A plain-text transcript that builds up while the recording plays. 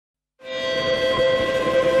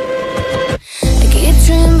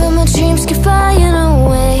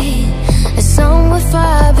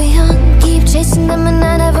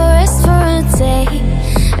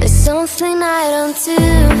play night on two.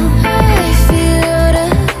 I feel the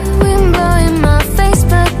wind blowing my face,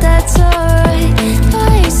 but that's alright.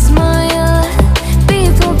 I smile at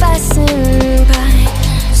people passing by.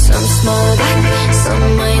 Some smile back, some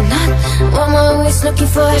might not. I'm always looking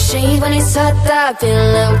for a shade when it's hot. I've been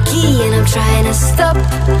low-key and I'm trying to stop.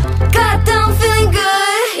 Goddamn, feeling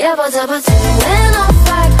good. Yeah, but when off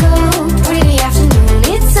I go. Pretty afternoon,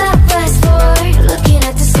 it's a fast forward. Looking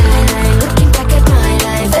at the skyline, looking back at my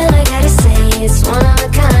life, and I gotta say it's one of a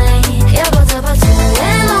kind. Yeah, but when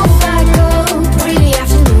off I go. Pretty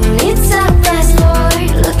afternoon, it's a fast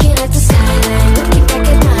forward. Looking at the skyline, looking back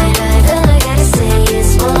at my life, and I gotta say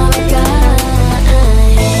it's one of a kind.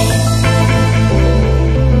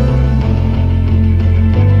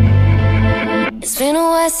 It's been a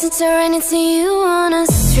while since I ran into you on the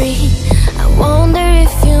street. I wonder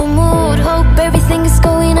if you moved. Hope everything is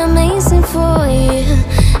going amazing for you,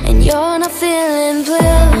 and you're not feeling blue.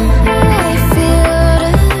 I feel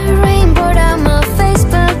the rain pour down my face,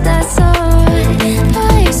 but that's alright.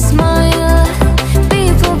 I smile at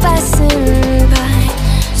people passing by.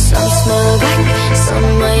 Some smile back, some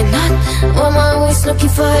might not. I'm always looking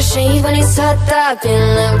for a shade when it's hot. I've been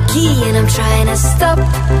low-key and I'm trying to stop.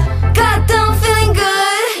 Goddamn, feeling good.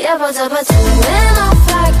 Yeah, but when